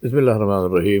بسم الله الرحمن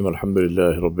الرحيم الحمد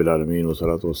لله رب العالمين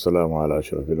والصلاة والسلام على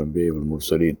أشرف الأنبياء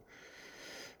والمرسلين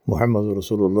محمد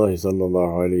رسول الله صلى الله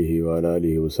عليه وعلى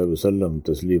آله وسلم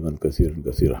تسليما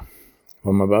كثيرا.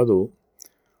 Amma ba'du,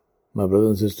 my brothers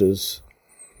and sisters,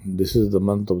 this is the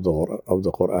month of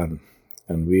the Quran,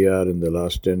 and we are in the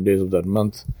last 10 days of that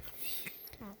month.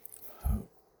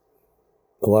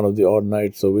 One of the odd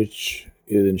nights of which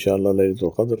is inshallah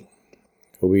Laylatul Qadr.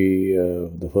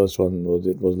 The first one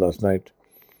was last night.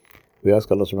 We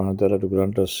ask Allah subhanahu wa ta'ala to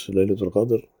grant us Laylatul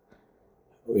Qadr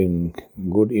in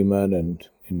good iman and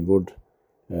in good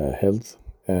health,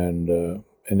 and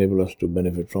enable us to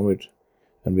benefit from it.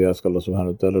 And we ask Allah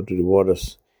subhanahu wa ta'ala to reward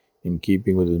us in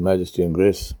keeping with His majesty and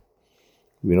grace.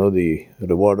 We know the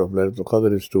reward of Laylatul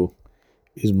Qadr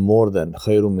is more than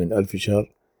khairum min alfi shahr,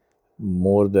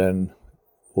 more than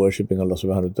worshipping Allah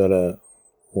subhanahu wa ta'ala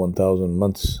 1000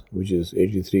 months, which is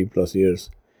 83 plus years.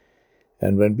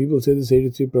 And when people say this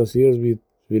 83 plus years, we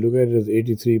look at it as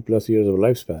 83 plus years of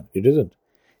lifespan. It isn't.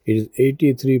 It is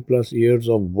 83 plus years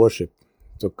of worship.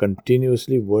 So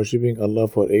continuously worshipping Allah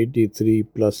for 83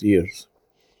 plus years.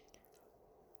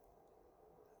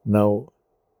 Now,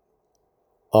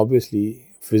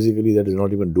 obviously, physically that is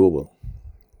not even doable.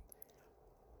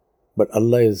 But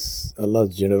Allah's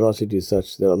generosity is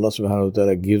such that Allah subhanahu wa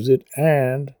ta'ala gives it,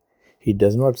 and He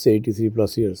does not say 83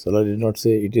 plus years. Allah did not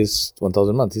say it is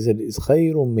 1000 months. He said it's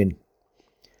khairum min.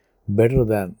 Better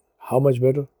than. How much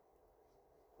better?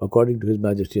 According to His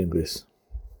majesty and grace.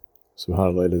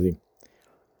 Subhanallah al-Azim.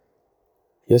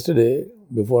 Yesterday,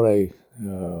 that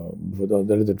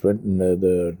is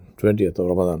the 20th of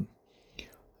Ramadan,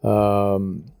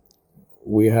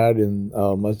 we had in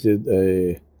our masjid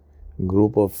a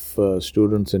group of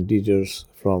students and teachers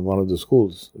from one of the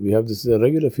schools. We have this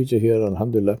regular feature here,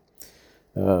 alhamdulillah.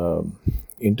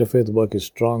 Interfaith work is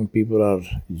strong. People are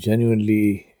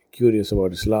genuinely curious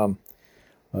about Islam.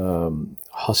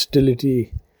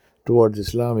 Hostility towards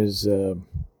Islam is,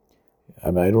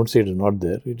 I don't say it is not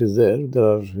there. It is there.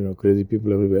 There are crazy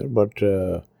people everywhere. But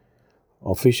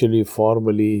officially,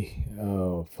 formally,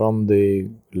 from the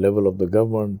level of the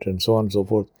government and so on and so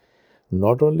forth,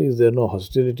 not only is there no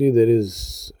hostility, there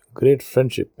is great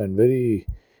friendship and very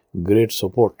great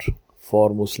support for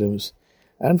Muslims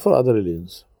and for other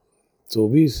religions. So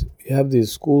we have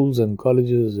these schools and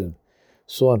colleges and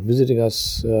so on visiting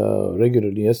us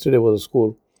regularly. Yesterday was a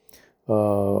school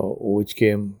which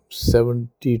came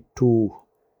 62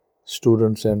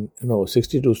 students and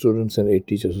 62 students and 8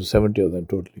 teachers, so 70 of them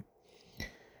totally.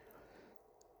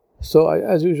 So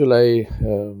as usual,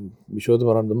 we show them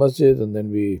around the masjid, and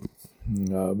then we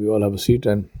all have a seat,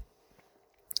 and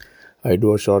I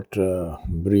do a short,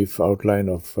 brief outline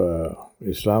of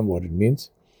Islam, what it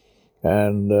means,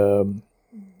 and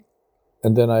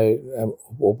then I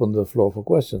open the floor for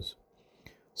questions.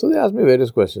 So they asked me various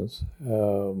questions.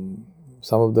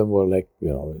 Some of them were like,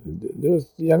 there was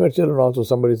younger children also.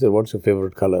 Somebody said, "What's your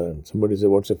favorite color?" And somebody said,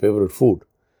 "What's your favorite food?"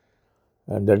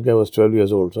 And that guy was 12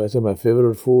 years old. So I said, "My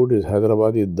favorite food is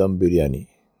Hyderabadi dum biryani."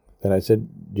 Then I said,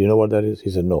 "Do you know what that is?"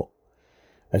 He said, "No."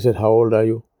 I said, "How old are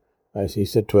you?" He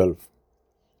said, 12.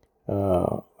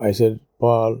 I said,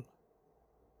 "Paul,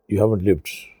 you haven't lived.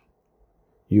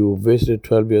 You wasted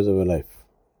 12 years of your life.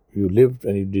 You lived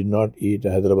and you did not eat a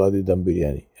Hyderabadi dum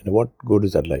biryani. And what good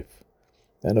is that life?"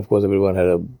 And of course, everyone had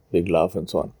a big laugh and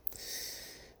so on.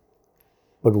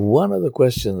 But one of the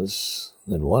questions,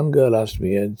 then one girl asked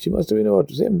me, and she must have been around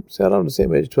the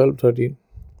same age, 12, 13.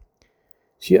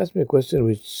 She asked me a question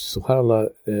which, subhanAllah,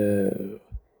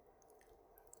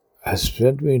 has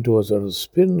sent me into a sort of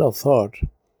spin of thought.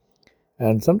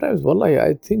 And sometimes, wallahi,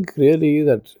 I think really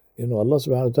that, Allah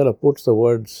subhanahu wa ta'ala puts the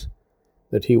words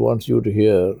that He wants you to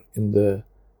hear in the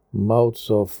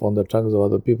on the tongues of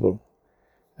other people.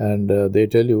 And they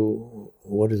tell you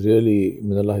what is really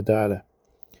min Allah ta'ala.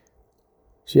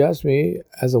 She asked me,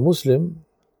 as a Muslim,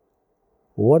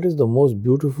 what is the most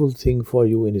beautiful thing for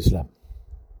you in Islam?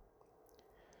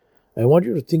 I want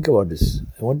you to think about this.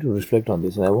 I want you to reflect on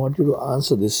this. And I want you to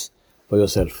answer this for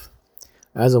yourself.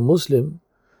 As a Muslim,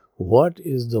 what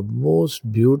is the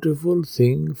most beautiful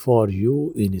thing for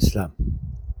you in Islam?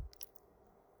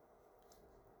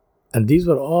 And these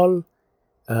were all,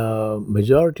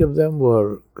 majority of them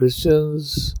were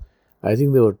Christians. I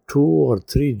think there were 2 or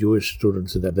 3 Jewish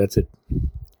students in that. That's it.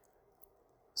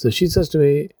 So she says to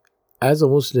me, as a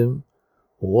Muslim,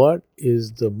 what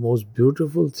is the most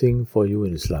beautiful thing for you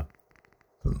in Islam?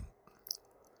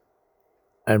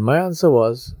 And my answer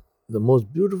was, the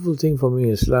most beautiful thing for me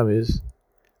in Islam is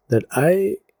that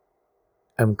I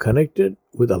am connected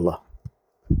with Allah.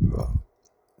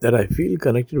 That I feel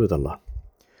connected with Allah.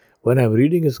 When I'm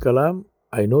reading His Kalam,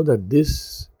 I know that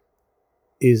this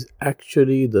is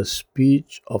actually the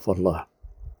speech of Allah.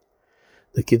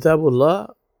 The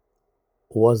Kitabullah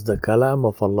was the Kalam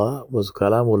of Allah, was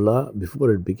Kalamullah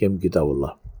before it became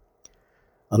Kitabullah.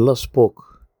 Allah spoke,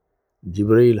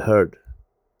 Jibreel heard,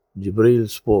 Jibreel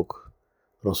spoke,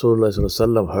 Rasulullah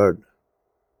ﷺ heard,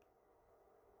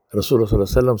 Rasulullah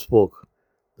ﷺ spoke,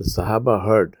 the Sahaba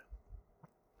heard.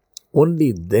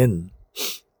 Only then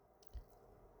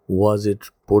was it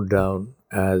put down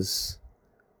as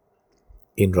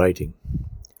in writing.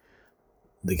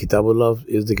 The Kitabullah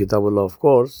is the Kitabullah, of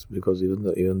course, because even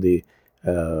the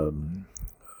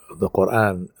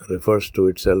Quran refers to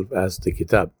itself as the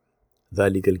Kitab,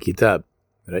 ذَلِكَ الْكِتَاب,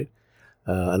 right?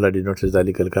 Allah did not say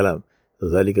ذَلِكَ الْكَلَام,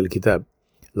 ذَلِكَ الْكِتَاب,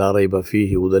 لَا رَيْبَ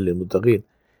فِيهِ هُدًى لِلْمُتَّقِينَ.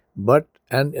 But,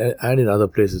 and in other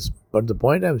places. But the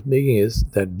point I'm making is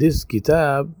that this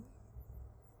Kitab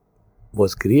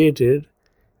was created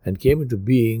and came into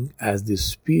being as the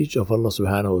speech of Allah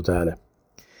subhanahu wa ta'ala.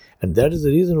 And that is the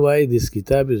reason why this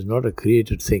Kitab is not a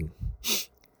created thing.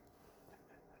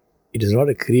 It is not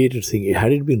a created thing.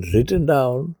 Had it been written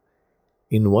down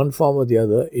in one form or the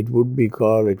other, it would be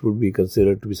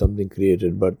considered to be something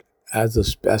created. But as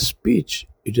speech,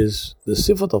 it is the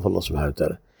sifat of Allah subhanahu wa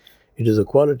ta'ala. It is a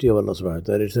quality of Allah subhanahu wa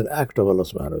ta'ala. It's an act of Allah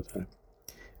subhanahu wa ta'ala.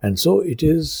 And so it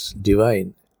is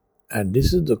divine. And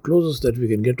this is the closest that we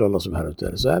can get to Allah subhanahu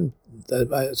wa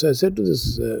ta'ala. So I said to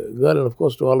this girl, and of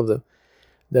course to all of them,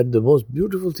 that the most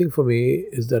beautiful thing for me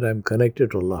is that I'm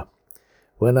connected to Allah.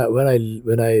 When I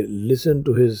listen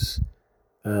to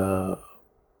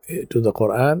to the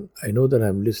Quran, I know that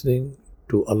I'm listening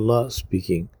to Allah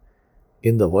speaking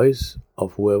in the voice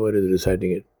of whoever is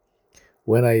reciting it.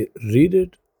 When I read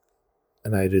it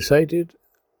and I recite it,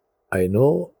 I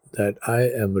know that I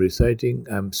am reciting,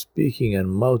 I'm speaking and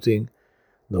mouthing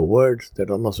the words that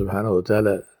Allah subhanahu wa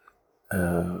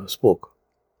ta'ala spoke.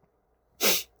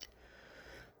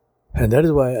 And that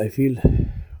is why I feel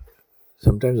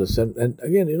sometimes a sense, and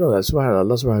again, that's why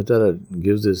Allah subhanahu wa ta'ala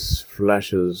gives these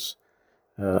flashes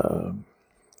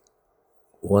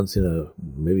once in a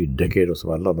maybe decade or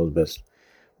so, Allah knows best.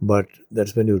 But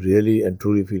that's when you really and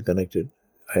truly feel connected.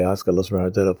 I ask Allah subhanahu wa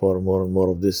ta'ala for more and more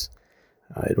of this.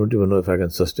 I don't even know if I can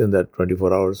sustain that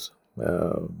 24 hours.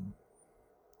 I'd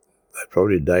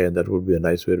probably die, and that would be a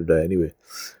nice way to die anyway.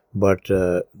 But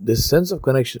this sense of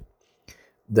connection,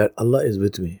 that Allah is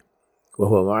with me,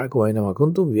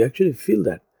 we actually feel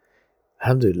that.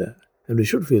 Alhamdulillah. And we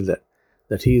should feel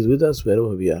that He is with us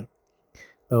wherever we are.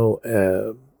 Now,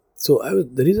 the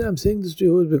reason I'm saying this to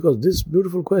you is because this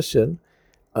beautiful question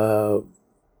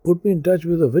put me in touch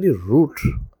with the very root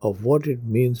of what it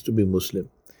means to be Muslim.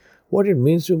 What it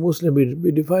means to be Muslim,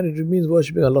 we define it, it means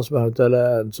worshipping Allah subhanahu wa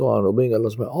ta'ala and so on, obeying Allah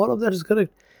subhanahu wa ta'ala. All of that is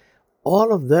correct.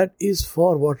 All of that is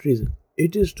for what reason?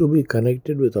 It is to be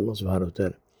connected with Allah subhanahu wa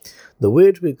ta'ala. The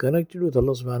way to be connected with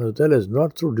Allah subhanahu wa ta'ala is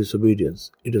not through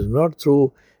disobedience. It is not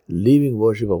through leaving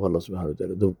worship of Allah subhanahu wa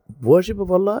ta'ala. The worship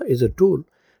of Allah is a tool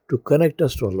to connect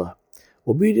us to Allah.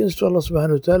 Obedience to Allah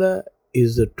subhanahu wa ta'ala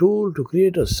is the tool to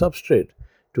create a substrate,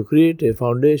 to create a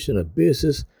foundation, a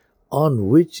basis on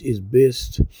which is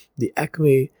based the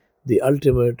acme, the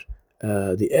ultimate,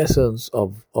 the essence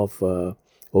of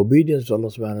obedience to Allah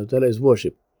subhanahu wa ta'ala is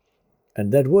worship.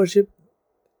 And that worship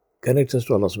connects us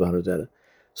to Allah subhanahu wa ta'ala.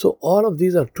 So all of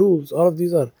these are tools, all of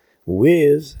these are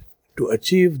ways to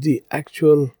achieve the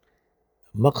actual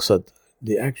maqsad,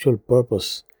 the actual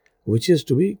purpose, which is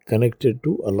to be connected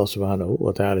to Allah subhanahu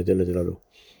wa ta'ala jalla jalaluhu.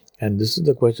 And this is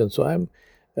the question. So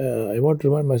I want to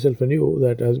remind myself and you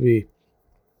that as we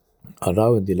are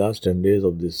now in the last 10 days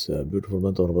of this beautiful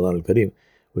month of Ramadan al-Kareem,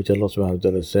 which Allah subhanahu wa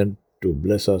ta'ala sent to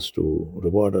bless us, to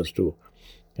reward us, to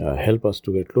help us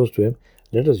to get close to Him,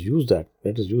 let us use that.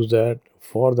 Let us use that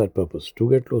for that purpose, to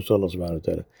get close to Allah subhanahu wa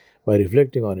ta'ala, by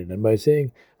reflecting on it and by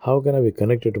saying, how can I be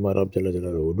connected to my Rabb Jalla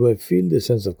Jalaluhu? Do I feel this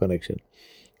sense of connection?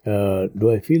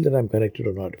 Do I feel that I'm connected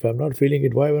or not? If I'm not feeling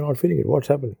it, why am I not feeling it? What's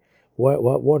happening?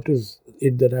 What is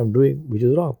it that I'm doing which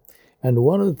is wrong? And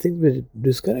one of the things which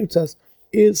disconnects us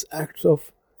is acts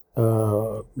of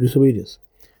disobedience.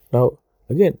 Now,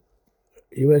 again,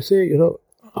 you may say,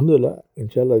 alhamdulillah,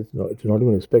 inshallah, it's not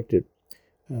even expected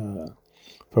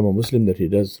from a Muslim that he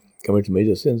does commit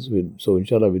major sins. So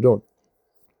inshallah we don't.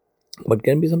 But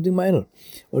can be something minor,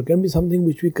 or can be something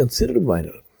which we consider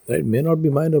minor. Right? May not be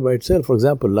minor by itself. For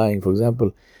example, lying. For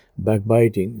example,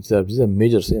 backbiting. These are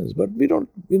major sins. But we don't.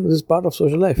 This is part of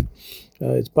social life.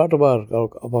 It's part of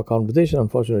our conversation,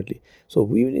 unfortunately. So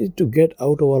we need to get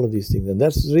out of all of these things, and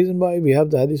that's the reason why we have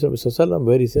the hadith of Rasulullah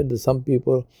where he said that some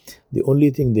people, the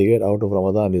only thing they get out of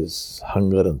Ramadan is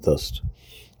hunger and thirst,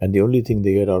 and the only thing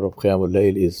they get out of Qiyamul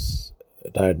Layl is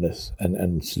tiredness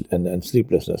and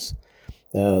sleeplessness.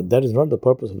 That is not the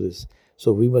purpose of this.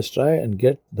 So we must try and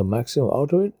get the maximum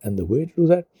out of it, and the way to do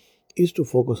that is to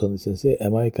focus on this and say,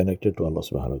 am I connected to Allah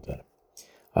subhanahu wa ta'ala?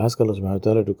 Ask Allah subhanahu wa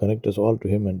ta'ala to connect us all to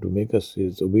Him and to make us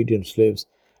His obedient slaves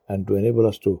and to enable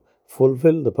us to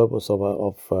fulfill the purpose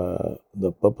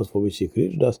the purpose for which He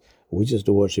created us, which is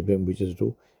to worship Him, which is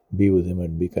to be with Him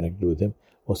and be connected with Him.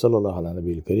 وصلى الله على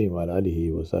نبي الكريم وعلى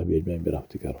آله وصحبه أجمعين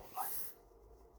برحمتك يا رب.